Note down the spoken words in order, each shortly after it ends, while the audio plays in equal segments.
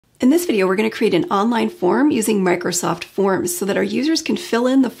In this video, we're going to create an online form using Microsoft Forms so that our users can fill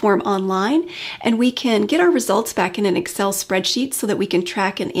in the form online and we can get our results back in an Excel spreadsheet so that we can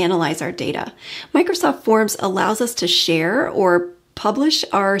track and analyze our data. Microsoft Forms allows us to share or publish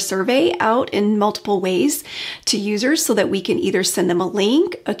our survey out in multiple ways to users so that we can either send them a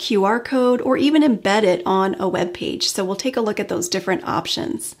link, a QR code, or even embed it on a web page. So we'll take a look at those different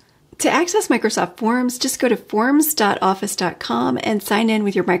options. To access Microsoft Forms, just go to forms.office.com and sign in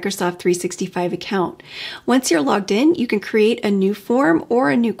with your Microsoft 365 account. Once you're logged in, you can create a new form or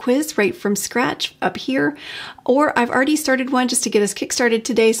a new quiz right from scratch up here. Or I've already started one just to get us kickstarted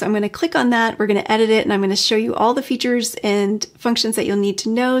today, so I'm going to click on that. We're going to edit it, and I'm going to show you all the features and functions that you'll need to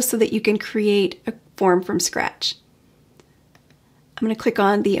know so that you can create a form from scratch. I'm going to click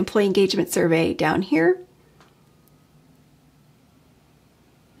on the Employee Engagement Survey down here.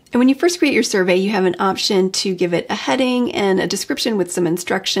 And when you first create your survey, you have an option to give it a heading and a description with some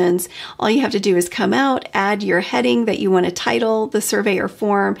instructions. All you have to do is come out, add your heading that you want to title the survey or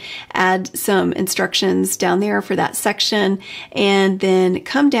form, add some instructions down there for that section, and then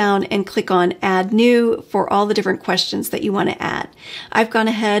come down and click on Add New for all the different questions that you want to add. I've gone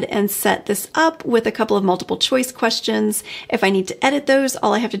ahead and set this up with a couple of multiple choice questions. If I need to edit those,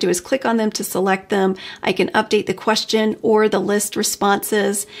 all I have to do is click on them to select them. I can update the question or the list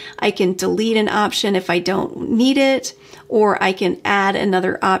responses. I can delete an option if I don't need it, or I can add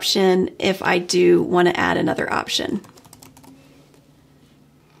another option if I do want to add another option.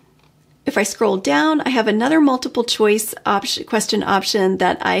 If I scroll down, I have another multiple choice question option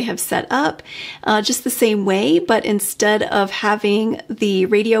that I have set up just the same way, but instead of having the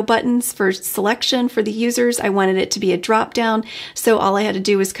radio buttons for selection for the users, I wanted it to be a drop down. So all I had to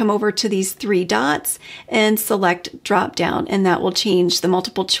do is come over to these three dots and select drop down, and that will change the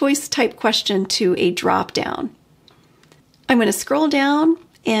multiple choice type question to a drop down. I'm going to scroll down,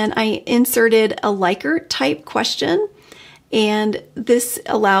 and I inserted a Likert type question. And this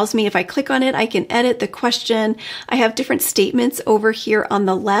allows me, if I click on it, I can edit the question. I have different statements over here on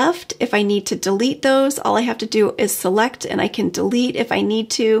the left. If I need to delete those, all I have to do is select and I can delete if I need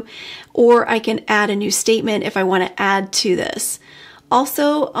to, or I can add a new statement if I want to add to this.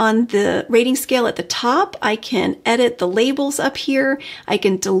 Also, on the rating scale at the top, I can edit the labels up here. I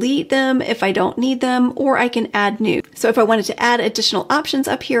can delete them if I don't need them, or I can add new. So if I wanted to add additional options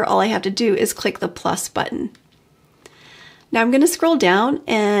up here, all I have to do is click the plus button. Now I'm going to scroll down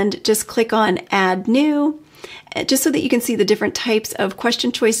and just click on Add New, just so that you can see the different types of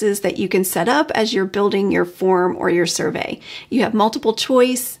question choices that you can set up as you're building your form or your survey. You have multiple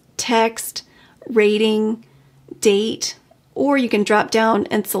choice, text, rating, date, or you can drop down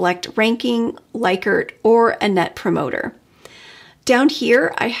and select ranking, Likert, or a net promoter. Down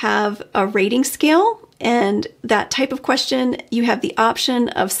here, I have a rating scale, and that type of question, you have the option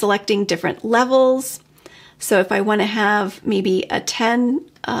of selecting different levels. So if I want to have maybe a 10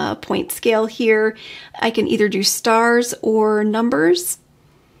 point scale here, I can either do stars or numbers.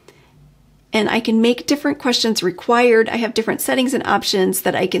 And I can make different questions required. I have different settings and options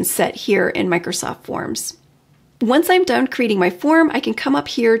that I can set here in Microsoft Forms. Once I'm done creating my form, I can come up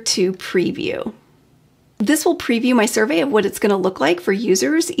here to Preview. This will preview my survey of what it's going to look like for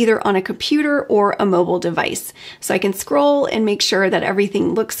users either on a computer or a mobile device. So I can scroll and make sure that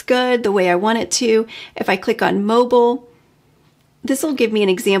everything looks good the way I want it to. If I click on mobile, this will give me an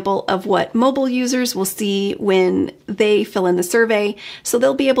example of what mobile users will see when they fill in the survey. So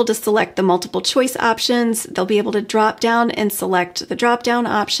they'll be able to select the multiple choice options. They'll be able to drop down and select the drop down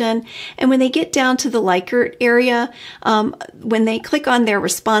option. And when they get down to the Likert area, when they click on their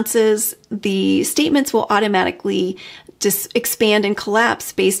responses, the statements will automatically just expand and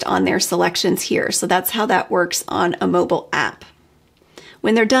collapse based on their selections here. So that's how that works on a mobile app.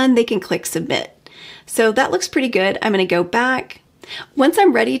 When they're done, they can click Submit. So that looks pretty good. I'm going to go back. Once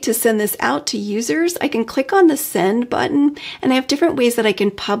I'm ready to send this out to users, I can click on the Send button, and I have different ways that I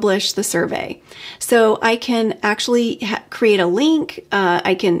can publish the survey. So I can actually create a link.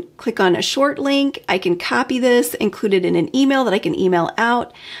 I can click on a short link. I can copy this, include it in an email that I can email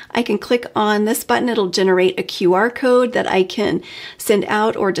out. I can click on this button. It'll generate a QR code that I can send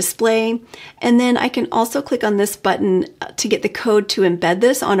out or display. And then I can also click on this button to get the code to embed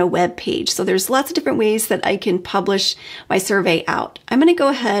this on a web page. So there's lots of different ways that I can publish my survey out. I'm going to go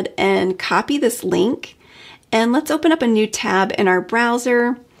ahead and copy this link, and let's open up a new tab in our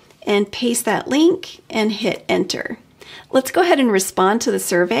browser and paste that link and hit enter. Let's go ahead and respond to the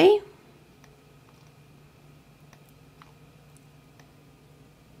survey.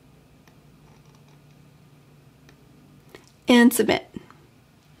 And submit.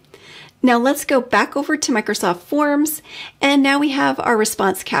 Now let's go back over to Microsoft Forms, and now we have our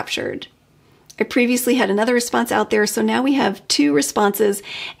response captured. I previously had another response out there, so now we have 2 responses,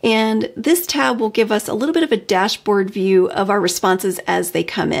 and this tab will give us a little bit of a dashboard view of our responses as they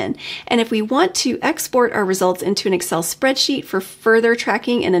come in. And if we want to export our results into an Excel spreadsheet for further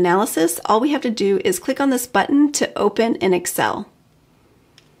tracking and analysis, all we have to do is click on this button to open in Excel.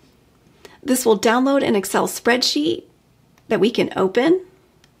 This will download an Excel spreadsheet that we can open.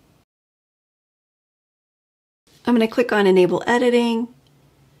 I'm going to click on Enable Editing.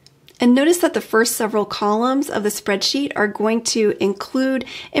 And notice that the first several columns of the spreadsheet are going to include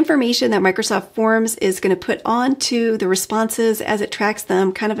information that Microsoft Forms is going to put onto the responses as it tracks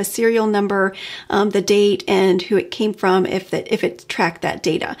them, kind of a serial number, the date, and who it came from if it tracked that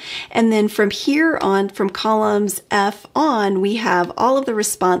data. And then from here on, from columns F on, we have all of the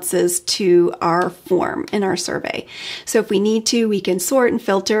responses to our form in our survey. So if we need to, we can sort and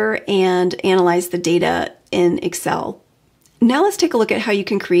filter and analyze the data in Excel. Now let's take a look at how you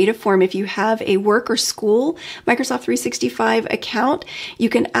can create a form. If you have a work or school Microsoft 365 account, you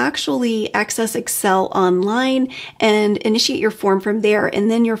can actually access Excel online and initiate your form from there.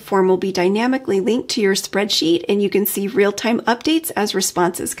 And then your form will be dynamically linked to your spreadsheet, and you can see real-time updates as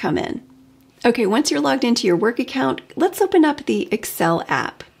responses come in. Okay, once you're logged into your work account, let's open up the Excel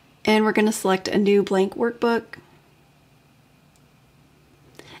app. And we're going to select a new blank workbook.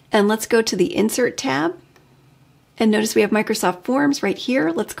 And let's go to the Insert tab. And notice we have Microsoft Forms right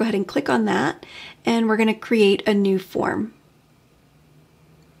here. Let's go ahead and click on that, and we're going to create a new form.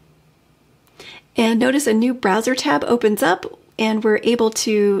 And notice a new browser tab opens up, and we're able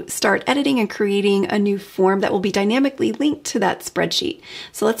to start editing and creating a new form that will be dynamically linked to that spreadsheet.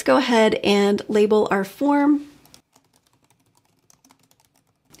 So let's go ahead and label our form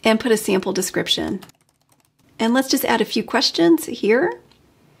and put a sample description. And let's just add a few questions here.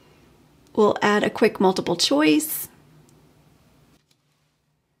 We'll add a quick multiple choice.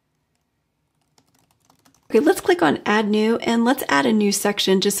 Okay, let's click on Add New, and let's add a new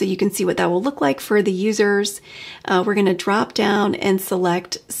section just so you can see what that will look like for the users. We're going to drop down and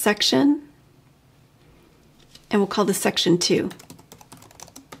select Section, and we'll call this Section 2.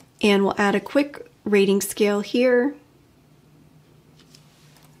 And we'll add a quick rating scale here.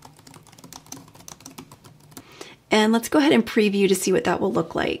 And let's go ahead and preview to see what that will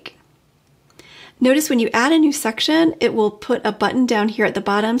look like. Notice when you add a new section, it will put a button down here at the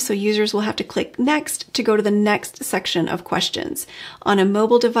bottom, so users will have to click Next to go to the next section of questions. On a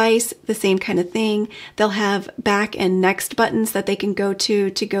mobile device, the same kind of thing. They'll have Back and Next buttons that they can go to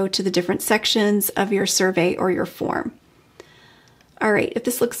the different sections of your survey or your form. All right, if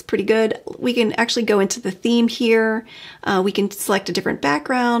this looks pretty good, we can actually go into the theme here. We can select a different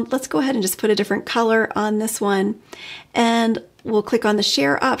background. Let's go ahead and just put a different color on this one. And we'll click on the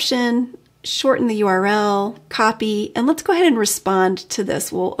Share option, shorten the URL, copy, and let's go ahead and respond to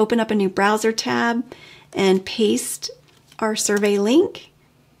this. We'll open up a new browser tab and paste our survey link.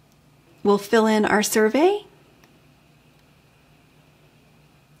 We'll fill in our survey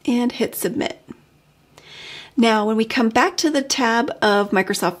and hit Submit. Now, when we come back to the tab of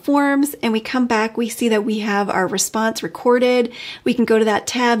Microsoft Forms and we come back, we see that we have our response recorded. We can go to that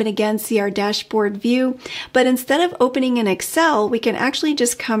tab and again see our dashboard view. But instead of opening in Excel, we can actually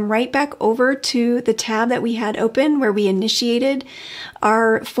just come right back over to the tab that we had open where we initiated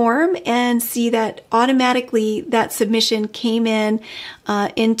our form and see that automatically that submission came in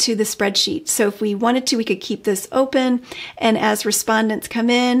into the spreadsheet. So if we wanted to, we could keep this open, and as respondents come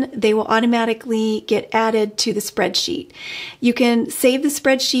in, they will automatically get added to the spreadsheet. You can save the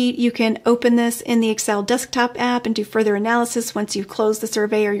spreadsheet. You can open this in the Excel desktop app and do further analysis once you've closed the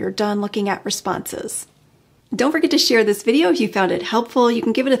survey or you're done looking at responses. Don't forget to share this video if you found it helpful. You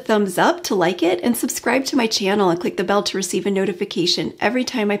can give it a thumbs up to like it and subscribe to my channel and click the bell to receive a notification every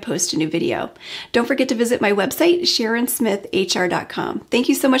time I post a new video. Don't forget to visit my website, SharonSmithHR.com. Thank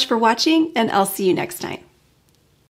you so much for watching, and I'll see you next time.